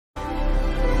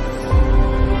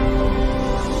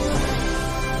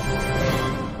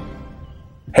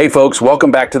Hey folks,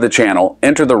 welcome back to the channel.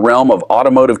 Enter the realm of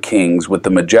automotive kings with the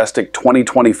majestic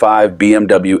 2025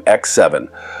 BMW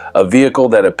X7, a vehicle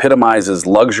that epitomizes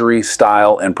luxury,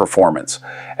 style, and performance.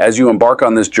 As you embark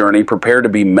on this journey, prepare to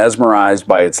be mesmerized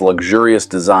by its luxurious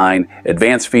design,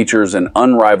 advanced features, and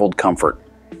unrivaled comfort.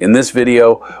 In this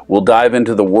video, we'll dive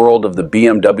into the world of the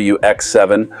BMW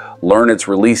X7, learn its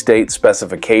release date,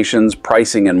 specifications,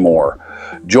 pricing, and more.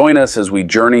 Join us as we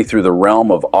journey through the realm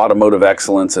of automotive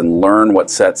excellence and learn what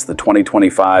sets the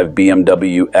 2025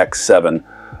 BMW X7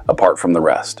 apart from the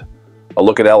rest. A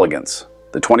look at elegance.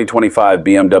 The 2025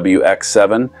 BMW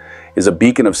X7 is a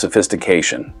beacon of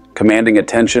sophistication, commanding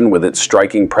attention with its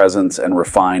striking presence and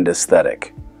refined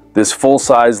aesthetic. This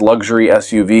full-size luxury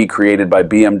SUV created by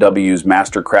BMW's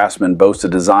master craftsmen boasts a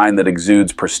design that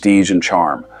exudes prestige and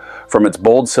charm. From its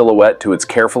bold silhouette to its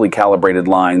carefully calibrated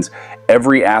lines,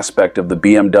 every aspect of the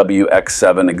BMW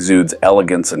X7 exudes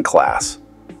elegance and class.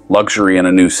 Luxury in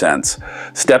a new sense.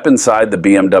 Step inside the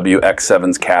BMW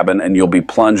X7's cabin and you'll be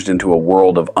plunged into a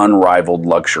world of unrivaled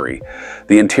luxury.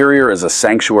 The interior is a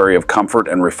sanctuary of comfort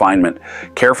and refinement,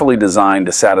 carefully designed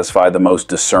to satisfy the most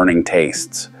discerning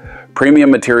tastes.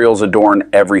 Premium materials adorn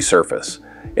every surface,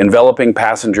 enveloping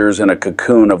passengers in a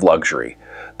cocoon of luxury.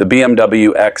 The BMW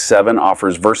X7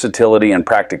 offers versatility and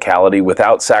practicality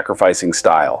without sacrificing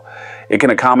style. It can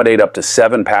accommodate up to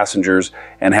 7 passengers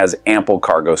and has ample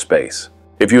cargo space.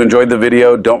 If you enjoyed the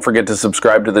video, don't forget to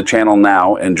subscribe to the channel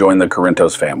now and join the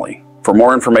Corinthos family. For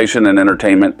more information and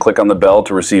entertainment, click on the bell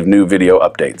to receive new video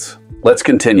updates. Let's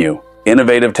continue.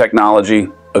 Innovative technology,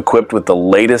 equipped with the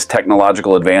latest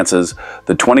technological advances,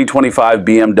 the 2025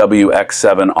 BMW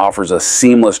X7 offers a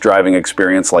seamless driving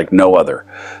experience like no other.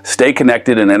 Stay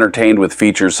connected and entertained with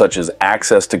features such as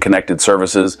access to connected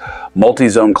services,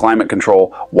 multi-zone climate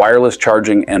control, wireless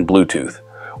charging, and Bluetooth.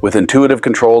 With intuitive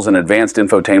controls and advanced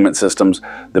infotainment systems,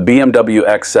 the BMW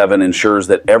X7 ensures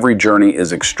that every journey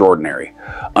is extraordinary.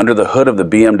 Under the hood of the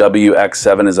BMW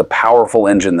X7 is a powerful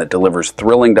engine that delivers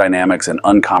thrilling dynamics and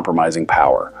uncompromising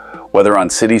power. Whether on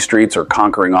city streets or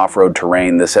conquering off-road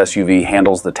terrain, this SUV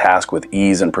handles the task with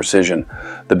ease and precision.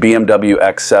 The BMW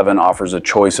X7 offers a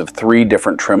choice of 3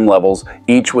 different trim levels,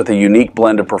 each with a unique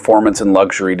blend of performance and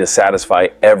luxury to satisfy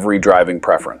every driving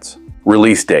preference.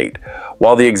 Release date.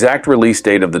 While the exact release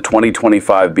date of the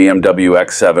 2025 BMW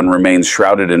X7 remains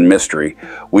shrouded in mystery,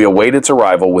 we await its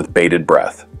arrival with bated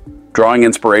breath. Drawing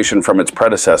inspiration from its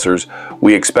predecessors,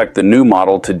 we expect the new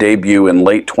model to debut in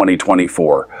late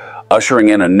 2024, ushering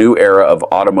in a new era of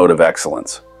automotive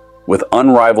excellence. With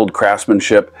unrivaled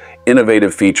craftsmanship,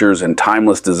 innovative features, and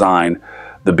timeless design,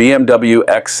 the BMW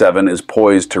X7 is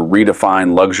poised to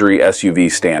redefine luxury SUV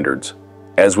standards.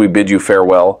 As we bid you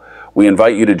farewell, we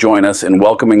invite you to join us in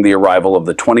welcoming the arrival of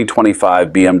the 2025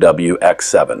 BMW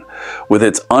X7. With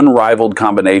its unrivaled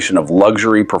combination of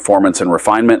luxury, performance, and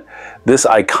refinement, this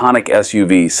iconic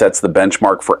SUV sets the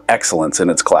benchmark for excellence in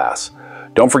its class.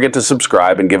 Don't forget to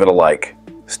subscribe and give it a like.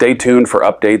 Stay tuned for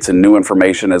updates and new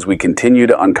information as we continue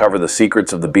to uncover the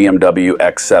secrets of the BMW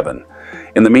X7.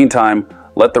 In the meantime,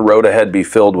 let the road ahead be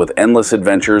filled with endless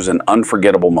adventures and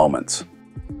unforgettable moments.